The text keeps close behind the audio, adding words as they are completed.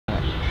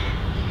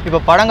இப்போ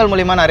படங்கள்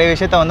மூலிமா நிறைய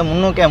விஷயத்த வந்து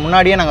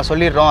முன்னாடியே நாங்கள்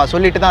சொல்லிடுறோம்,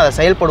 சொல்லிட்டு தான் அதை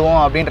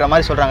செயல்படுவோம் அப்படின்ற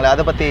மாதிரி சொல்கிறாங்களே,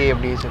 அதை பற்றி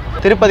எப்படி?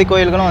 திருப்பதி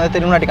கோயில்களும் வந்து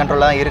Illuminati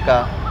கண்ட்ரோலில் தான் இருக்கா?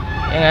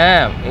 ஏங்க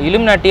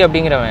Illuminati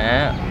அப்படிங்கிறவன்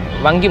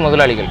வங்கி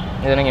முதலாளிகள்,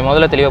 இதை நீங்கள்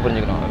முதல்ல தெளிவாக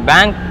புரிஞ்சுக்கணும்.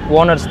 பேங்க்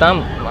ஓனர்ஸ் தான்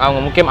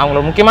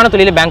அவங்களோட முக்கியமான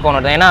தொழிலே பேங்க்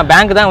ஓனர் தான். ஏன்னா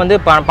பேங்க் தான் வந்து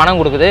பணம்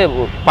கொடுக்குது,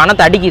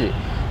 பணத்தை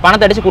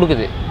அடித்து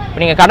கொடுக்குது. இப்போ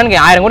நீங்கள் கடனுக்கு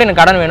 1000 கோடி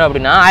எனக்கு கடன் வேணும்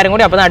அப்படின்னா 1000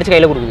 கோடி அப்போ தான் அடித்து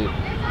கையில் கொடுக்குது,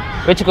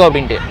 வச்சுக்கோ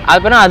அப்படின்ட்டு.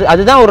 அதுக்கப்புறம்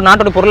அதுதான் ஒரு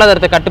நாட்டோட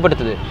பொருளாதாரத்தை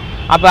கட்டுப்படுத்துது.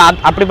 அப்போ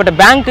அப்படிப்பட்ட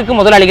பேங்க்குக்கு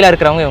முதலாளிகளாக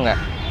இருக்கிறவங்க இவங்க.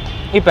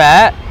 இப்போ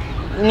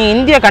நீ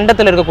இந்திய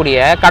கண்டத்தில் இருக்கக்கூடிய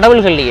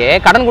கடவுள்கள்லேயே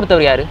கடன்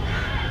கொடுத்தவர் யார்?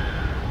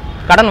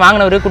 கடன்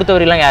வாங்கினவர்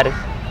கொடுத்தவரெல்லாம் யார்?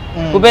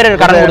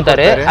 குபேரர் கடன்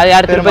கொடுத்தாரு, அது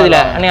யார்? திருப்பதியில்.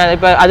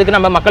 இப்போ அதுக்கு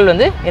நம்ம மக்கள்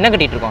வந்து என்ன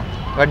கட்டிகிட்டு இருக்கோம்?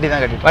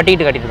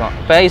 வட்டிட்டு கட்டிட்டு இருக்கோம்.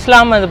 இப்போ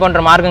இஸ்லாம் இது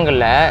போன்ற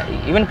மார்க்கங்களில்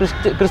ஈவன்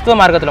கிறிஸ்துவ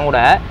மார்க்கத்தில்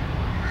கூட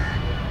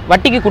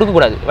வட்டிக்கு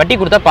கொடுக்கக்கூடாது, வட்டி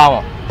கொடுத்தா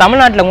பாவம்.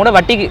 தமிழ்நாட்டில் கூட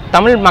வட்டிக்கு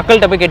தமிழ்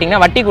மக்கள்கிட்ட போய்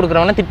கேட்டிங்கன்னா வட்டி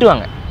கொடுக்குறவங்க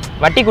திட்டுவாங்க,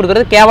 வட்டி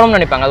கொடுக்குறது கேவலம்னு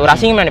நினைப்பாங்க, அது ஒரு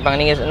அசிங்கமாக நினைப்பாங்க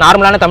நீங்கள்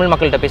நார்மலான தமிழ்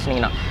மக்கள்கிட்ட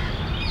பேசுனீங்கன்னா.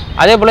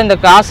 அதே போல் இந்த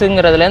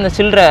காசுங்கிறதுல இந்த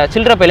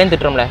சில்லற பையிலேன்னு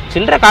திட்டுறோம்ல,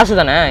 சில்லற காசு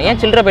தானே, ஏன்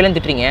சில்லற பையிலேன்னு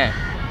திட்டுறீங்க?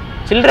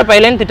 சில்லற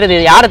பையிலேன்னு திட்டுறது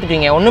யாரை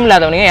திட்டுறீங்க? ஒன்றும்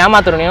இல்லாதவனையும்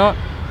ஏமாத்துறவனையும்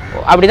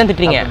அப்படி தான்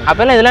திட்டுறீங்க.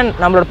 அப்போல்லாம் இதெல்லாம்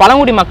நம்மளோட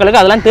பழங்குடி மக்களுக்கு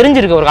அதெல்லாம்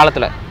தெரிஞ்சிருக்கு ஒரு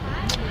காலத்தில்.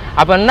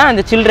 அப்போன்னா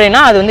அந்த சில்லறைனா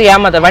அது வந்து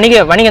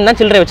வணிகம் தான்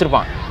சில்லறை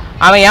வச்சுருப்பான்.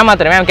 அவன்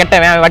ஏமாத்துறவன், அவன்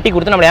கெட்டவன், அவன் வட்டி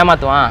கொடுத்து நம்மளை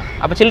ஏமாற்றுவான்,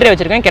 அப்போ சில்லறை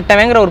வச்சிருக்கேன்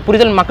கெட்டவங்கிற ஒரு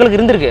புரிதல் மக்களுக்கு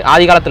இருந்திருக்கு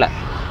ஆதி காலத்தில்.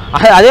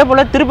 அதே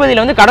போல்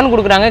திருப்பதியில் வந்து கடன்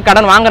கொடுக்குறாங்க,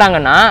 கடன்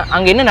வாங்குறாங்கன்னா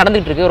அங்கே என்ன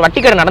நடந்துகிட்டு இருக்குது? ஒரு வட்டி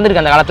கடன்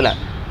நடந்திருக்கு அந்த காலத்தில்.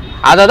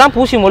 அதை தான்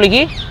பூசி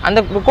மொழிகி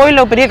அந்த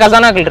கோயிலில் பெரிய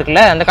கசானாக்கள்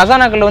இருக்குல்ல, அந்த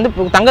கசானாக்களில் வந்து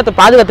தங்கத்தை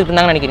பாதுகாத்துட்டு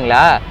இருந்தாங்கன்னு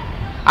நினைக்கிறீங்களா?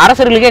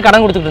 அரசர்களுக்கே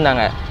கடன் கொடுத்துட்டு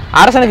இருந்தாங்க.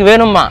 அரசனுக்கு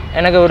வேணுமா,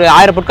 எனக்கு ஒரு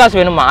 1000 பொற்காசு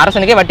வேணுமா,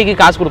 அரசனுக்கே வட்டிக்கு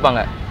காசு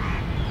கொடுப்பாங்க.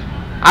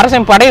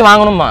 அரசன் படை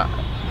வாங்கணுமா,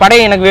 படை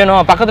எனக்கு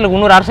வேணும், பக்கத்தில்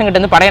இன்னொரு அரசங்கிட்ட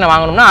இருந்து படையை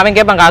வாங்கணும்னா அவன்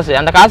கேட்பான் காசு,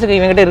 அந்த காசுக்கு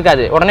இவங்ககிட்ட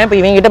இருக்காது, உடனே இப்போ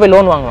இவங்ககிட்ட போய்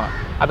லோன் வாங்குவான்.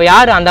 அப்போ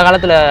யார் அந்த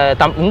காலத்தில்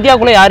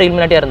இந்தியாவுக்குள்ளே யார்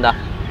Illuminati-ஆ இருந்தா?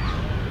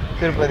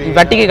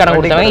 வட்டிக்கு கடன்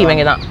கொடுத்தவங்க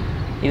இவங்க தான்.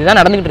 இதுதான்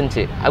நடந்துகிட்டு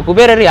இருந்துச்சு. அது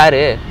குபேரர்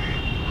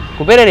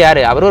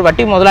யாரு? அவர் ஒரு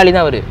வட்டி முதலாளி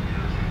தான் அவர்,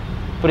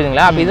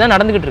 புரியுதுங்களா? அப்போ இதுதான்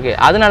நடந்துகிட்டு இருக்கு.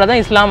 அதனால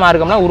தான் இஸ்லாம்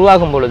மார்க்கம்லாம்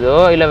உருவாகும் பொழுதோ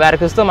இல்லை வேற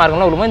கிறிஸ்தவ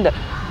மார்க்கம்லாம் உருவாகும் இந்த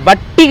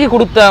வட்டிக்கு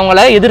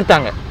கொடுத்தவங்கள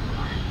எதிர்த்தாங்க.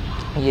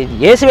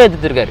 இயேசுவே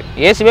எதிர்த்திருக்காரு.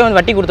 இயேசுவே வந்து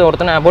வட்டி கொடுத்த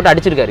ஒருத்தனை போட்டு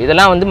அடிச்சிருக்காரு.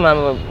 இதெல்லாம் வந்து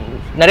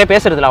நிறைய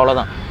பேசுறதுல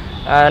அவ்வளோதான்.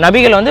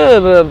 நபிகள் வந்து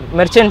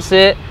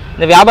மெர்ச்சன்ட்ஸு,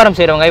 இந்த வியாபாரம்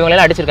செய்கிறவங்க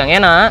இவங்களெல்லாம் அடிச்சிருக்காங்க.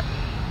 ஏன்னா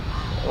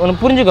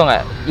ஒன்று புரிஞ்சுக்கோங்க,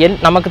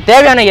 நமக்கு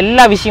தேவையான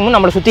எல்லா விஷயமும்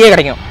நம்மளை சுற்றியே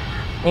கிடைக்கும்.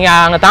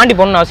 நீங்கள் அங்கே தாண்டி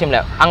போகணுன்னு அவசியம்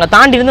இல்லை. அங்கே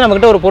தாண்டி இருந்து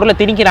நம்மக்கிட்ட ஒரு பொருளை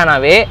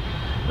திணிக்கிறானாவே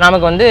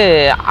நமக்கு வந்து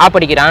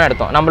ஆப்படிக்கிறான்னு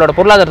அர்த்தம், நம்மளோட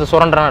பொருளாதாரத்தை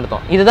சுரண்டான்னு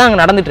அர்த்தம். இதுதான் அங்கே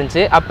நடந்துட்டு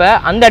இருந்துச்சு. அப்போ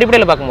அந்த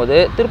அடிப்படையில் பார்க்கும்போது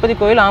திருப்பதி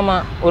கோயில்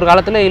ஆமாம் ஒரு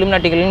காலத்தில்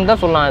Illuminati-கள்னு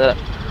தான் சொல்லலாம். அதை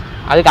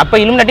அதுக்கு அப்போ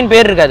Illuminati-ன்னு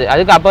பேர் இருக்காது,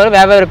 அதுக்கு அப்போ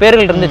வேறு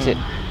பேர்கள் இருந்துச்சு.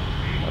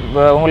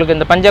 உங்களுக்கு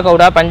இந்த பஞ்ச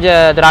கவுடா பஞ்ச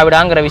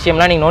திராவிடாங்கிற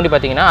விஷயம்லாம் நீங்கள் நோண்டி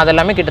பார்த்தீங்கன்னா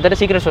அதெல்லாமே கிட்டத்தட்ட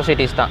சீக்ரெட்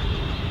சொசைட்டிஸ் தான்,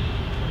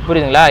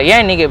 புரியுதுங்களா?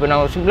 ஏன் இன்றைக்கி இப்போ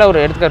நான் சிம்பிளாக ஒரு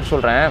எடுத்துக்காட்டு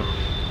சொல்கிறேன்.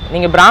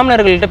 நீங்கள்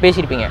பிராமணர்கள்கிட்ட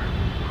பேசியிருப்பீங்க,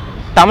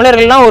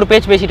 தமிழர்கள்லாம் ஒரு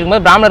பேசிகிட்டு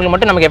இருக்கும்போது பிராமணர்கள்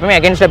மட்டும் நமக்கு எப்பவுமே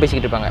அகேன்ஸ்டாக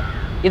பேசிக்கிட்டு இருப்பாங்க.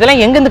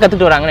 இதெல்லாம் எங்கேருந்து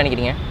கற்றுட்டு வராங்கன்னு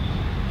நினைக்கிறீங்க?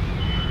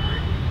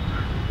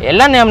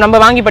 எல்லாம் நம்ம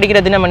வாங்கி படிக்கிற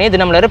தினமணி,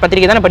 தினமலர்,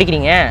 பத்திரிக்கை தானே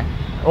படிக்கிறீங்க.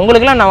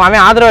 உங்களுக்குலாம் நான்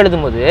அவன் ஆதரவாக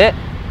எழுதும்போது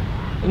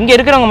இங்கே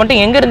இருக்கிறவங்க மட்டும்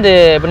எங்கேருந்து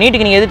இப்போ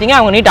நீட்டுக்கு நீங்கள் எதிர்த்தீங்க,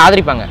 அவங்க நீட்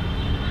ஆதரிப்பாங்க.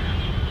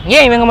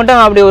 ஏன் இவங்க மட்டும்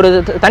அப்படி ஒரு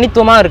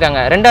தனித்துவமாக இருக்காங்க?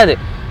 ரெண்டாவது,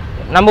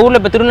 நம்ம ஊரில்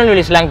இப்போ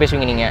திருநெல்வேலி ஸ்லாங்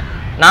பேசுவீங்க நீங்கள்,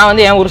 நான்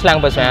வந்து என் ஊர்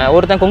ஸ்லாங் பேசுவேன்,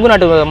 ஒருத்தன் கொங்கு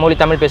நாட்டு மொழி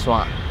தமிழ்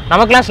பேசுவான்,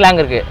 நமக்குலாம் ஸ்லாங்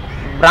இருக்குது.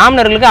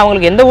 பிராமணர்களுக்கு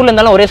அவங்களுக்கு எந்த ஊரில்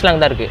இருந்தாலும் ஒரே ஸ்லாங்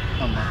தான் இருக்குது.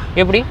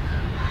 எப்படி?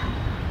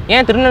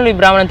 ஏன் திருநெல்வேலி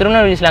பிராமணன்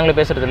திருநெல்வேலி ஸ்லாங்கில்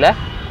பேசுறது இல்லை?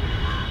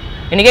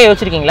 இன்றைக்கே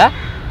யோசிச்சிருக்கீங்களா?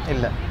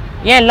 இல்லை.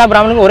 ஏன் எல்லா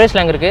பிராமணனுக்கும் ஒரே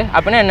ஸ்லாங் இருக்குது?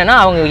 அப்படின்னா என்னென்னா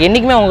அவங்க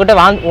என்றைக்குமே உங்ககிட்ட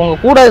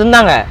உங்கள் கூட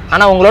இருந்தாங்க,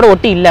 ஆனால் உங்களோட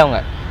ஒட்டி இல்லை,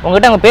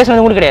 உங்ககிட்ட அவங்க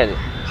பேசுனது கூட கிடையாது,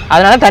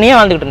 அதனால தனியாக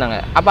வாழ்ந்துக்கிட்டு இருந்தாங்க.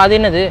 அப்போ அது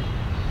என்னது?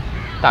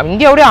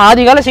 இந்தியாவுடைய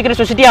ஆதிகால சீக்ரெட்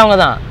சொசைட்டி அவங்க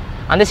தான்.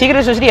 அந்த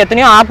சீக்ரெட் சொசைட்டி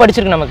எத்தனையோ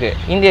ஆப்படிச்சிருக்கு நமக்கு.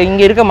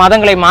 இங்கே இருக்க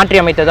மதங்களை மாற்றி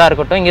அமைத்ததாக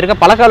இருக்கட்டும், இங்கே இருக்க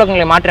பழக்க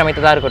வழக்கங்களை மாற்றி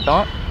அமைத்ததாக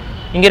இருக்கட்டும்,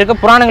 இங்கே இருக்க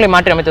புராணங்களை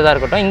மாற்றி அமைத்ததாக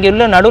இருக்கட்டும், இங்கே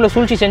உள்ள நடுவில்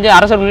சூழ்ச்சி செஞ்சு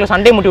அரசர்களை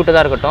சண்டை முட்டி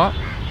விட்டதாக இருக்கட்டும்,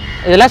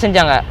 இதெல்லாம்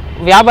செஞ்சாங்க.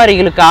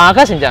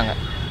 வியாபாரிகளுக்காக செஞ்சாங்க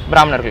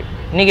பிராமணர்கள்.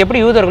 இன்றைக்கி எப்படி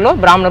யூதர்களோ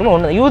பிராமணர்களும்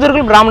ஒன்று,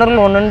 யூதர்கள்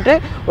பிராமணர்கள் ஒன்றுன்ட்டு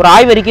ஒரு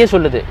ஆய்வறிக்கையே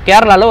சொல்லுது.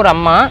 கேரளாவில் ஒரு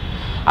அம்மா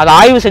அதை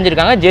ஆய்வு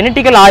செஞ்சுருக்காங்க,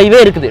 ஜெனட்டிக்கல் ஆய்வே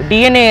இருக்குது,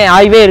 டிஎன்ஏ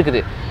ஆய்வே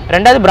இருக்குது.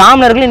 ரெண்டாவது,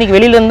 பிராமணர்கள் இன்றைக்கி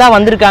வெளியிலேருந்து தான்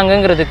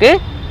வந்திருக்காங்கிறதுக்கு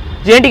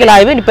ஜெனட்டிக்கல்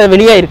ஆய்வு இப்போ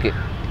வெளியே இருக்குது.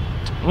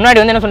 முன்னாடி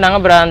வந்து என்ன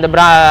சொன்னாங்க, அந்த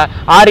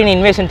Aryan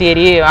invasion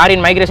theory,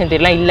 Aryan migration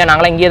தியரிலாம் இல்லை,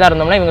 நாங்களாம் இங்கே தான்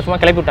இருந்தோம்னா இவங்க சும்மா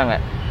கிளப்பி விட்டாங்க.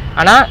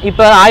 ஆனால்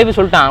இப்போ ஆய்வு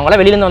சொல்லிட்டாங்க, அவங்களாம்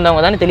வெளியிலேருந்து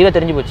வந்தவங்க தான் தெளிவாக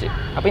தெரிஞ்சு போச்சு.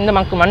 அப்போ இந்த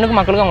மண்ணுக்கு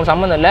மக்களுக்கு அவங்க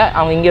சம்மந்தம் இல்லை,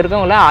 அவங்க இங்கே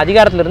இருக்கவங்கள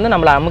அதிகாரத்திலிருந்து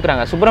நம்மளை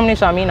அமுக்குறாங்க. சுப்பிரமணிய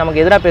சாமி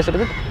நமக்கு எதிராக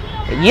பேசுகிறது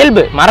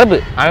இயல்பு, மரபு,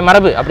 அவன்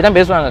மரபு, அப்படி தான்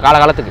பேசுவாங்க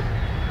காலகாலத்துக்கு,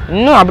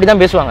 இன்னும் அப்படி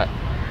தான் பேசுவாங்க.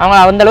 அவங்க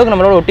அந்த அளவுக்கு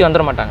நம்மளோட ஒட்டி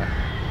வந்துட மாட்டாங்க,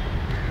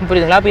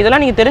 புரியுதுங்களா? அப்போ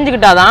இதெல்லாம் நீங்கள்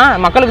தெரிஞ்சுக்கிட்டாதான்,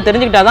 மக்களுக்கு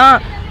தெரிஞ்சுக்கிட்டாதான்,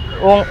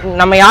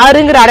 நம்ம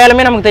யாருங்கிற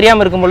அடையாளமே நமக்கு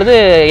தெரியாமல் இருக்கும் பொழுது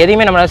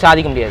எதையுமே நம்மளால்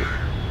சாதிக்க முடியாது.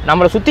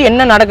 நம்மளை சுற்றி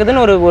என்ன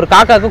நடக்குதுன்னு ஒரு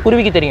காக்காவுக்கு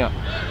குருவிக்கு தெரியும்,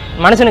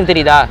 மனுஷனுக்கு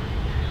தெரியுதா?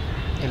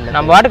 இல்லை.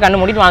 நம்ம பாட்டு கண்ணு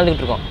மூடிட்டு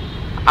வாழ்ந்துக்கிட்டு இருக்கோம்.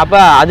 அப்போ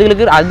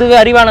அது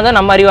அறிவானதா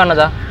நம்ம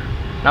அறிவானதா?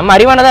 நம்ம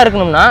அறிவானதாக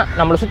இருக்கணும்னா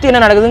நம்மளை சுற்றி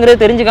என்ன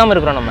நடக்குதுங்கிறது தெரிஞ்சுக்காமல்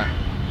இருக்கிறோம். நம்ம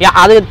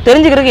அது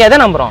தெரிஞ்சுக்கிறதுக்கு எதை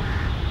நம்புகிறோம்?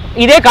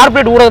 இதே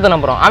கார்ப்பரேட் ஊடகத்தை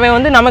நம்புகிறோம். அவன்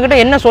வந்து நம்மக்கிட்ட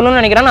என்ன சொல்லணும்னு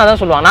நினைக்கிறான்னு அதான்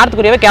சொல்லுவான். நார்த்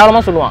கொரியாவை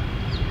கேவலமாக சொல்லுவான்.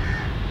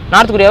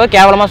 நார்த் கொரியாவை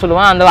கேவலமாக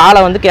சொல்லுவான். அந்த ஆளை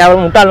வந்து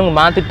கேவலம்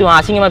முட்டாளுங்கம்மா திட்டுவான்,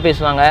 அசிங்கமாக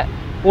பேசுவாங்க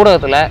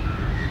ஊடகத்தில்.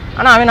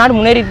 ஆனால் அவன் நாடு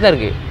முன்னேறிட்டு தான்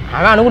இருக்குது.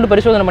 அவன் அணுகுண்டு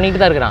பரிசோதனை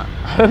பண்ணிட்டு தான் இருக்கிறான்.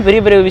 அவன் பெரிய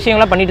பெரிய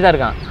விஷயங்கள்லாம் பண்ணிட்டு தான்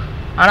இருக்கான்.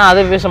 ஆனால்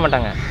அதை பேச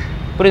மாட்டாங்க.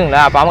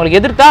 புரியுதுங்களா? அப்போ அவங்களுக்கு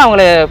எதிர்த்தா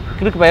அவங்கள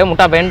கிறுக்கு பய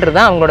முட்டா பயன்றது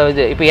தான் அவங்களோட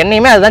இது. இப்போ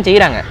என்னையுமே அதுதான்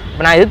செய்கிறாங்க.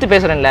 இப்போ நான் எதிர்த்து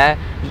பேசுகிறேன்ல,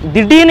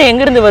 திடீர்னு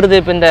எங்கேருந்து வருது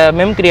இப்போ இந்த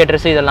மெம்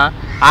கிரியேட்டர்ஸ்? இதெல்லாம்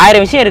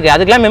 1000 விஷயம் இருக்குது.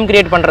 அதுக்கெல்லாம் மெம்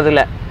கிரியேட் பண்ணுறது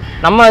இல்லை.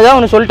 நம்ம ஏதாவது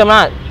ஒன்று சொல்லிட்டோம்னா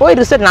போய்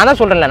ரிசர்ச். நான் தான்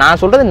சொல்கிறேன்ல, நான்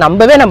சொல்கிறது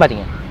நம்பவே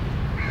நம்பாதீங்க.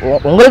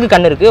 உங்களுக்கு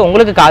கண் இருக்குது,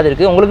 உங்களுக்கு காது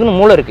இருக்குது, உங்களுக்குன்னு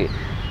மூளை இருக்குது.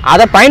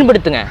 அதை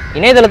பயன்படுத்துங்க.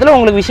 இணையதளத்தில்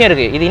உங்களுக்கு விஷயம்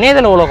இருக்குது. இது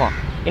இணையதள உலகம்.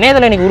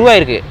 இணையதளம் இன்றைக்கி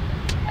உருவாயிருக்கு.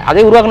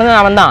 அதை உருவாக்குனது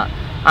அவன் தான்.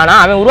 ஆனால்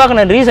அவன்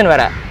உருவாக்குன ரீசன்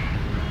வேறு.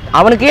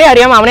 அவனுக்கே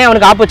அறியாமல் அவனே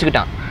அவனுக்கு ஆப்பு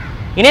வச்சுக்கிட்டான்.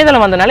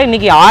 இணையதளம் வந்தனால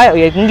இன்றைக்கி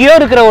எங்கேயோ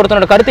இருக்கிற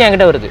ஒருத்தனோட கருத்து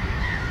என்கிட்ட வருது.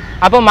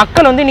 அப்போ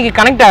மக்கள் வந்து இன்றைக்கி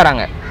கனெக்ட்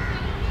ஆகிறாங்க.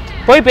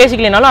 போய்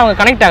பேசிக்கலைனாலும் அவங்க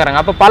கனெக்ட் ஆகிறாங்க.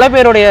 அப்போ பல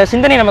பேருடைய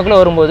சிந்தனை நமக்குள்ளே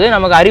வரும்போது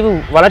நமக்கு அறிவு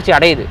வளர்ச்சி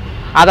அடையுது.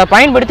 அதை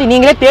பயன்படுத்தி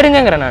நீங்களே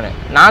தேடுங்கிறேன்.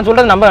 நான்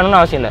சொல்கிறது நம்ப வேணும்னு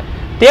அவசியம் இல்லை.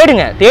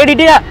 தேடுங்க.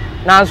 தேடிட்டு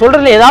நான்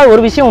சொல்கிறதுல ஏதாவது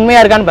ஒரு விஷயம்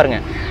உண்மையாக இருக்கான்னு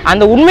பாருங்கள்.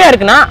 அந்த உண்மையாக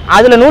இருக்குன்னா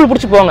அதில் நூல்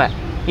பிடிச்சி போங்க.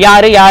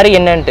 யார்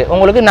என்னன்ட்டு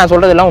உங்களுக்கு நான்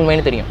சொல்கிறதெல்லாம்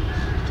உண்மைன்னு தெரியும்.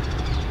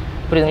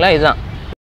 புரியுதுங்களா? இதுதான்.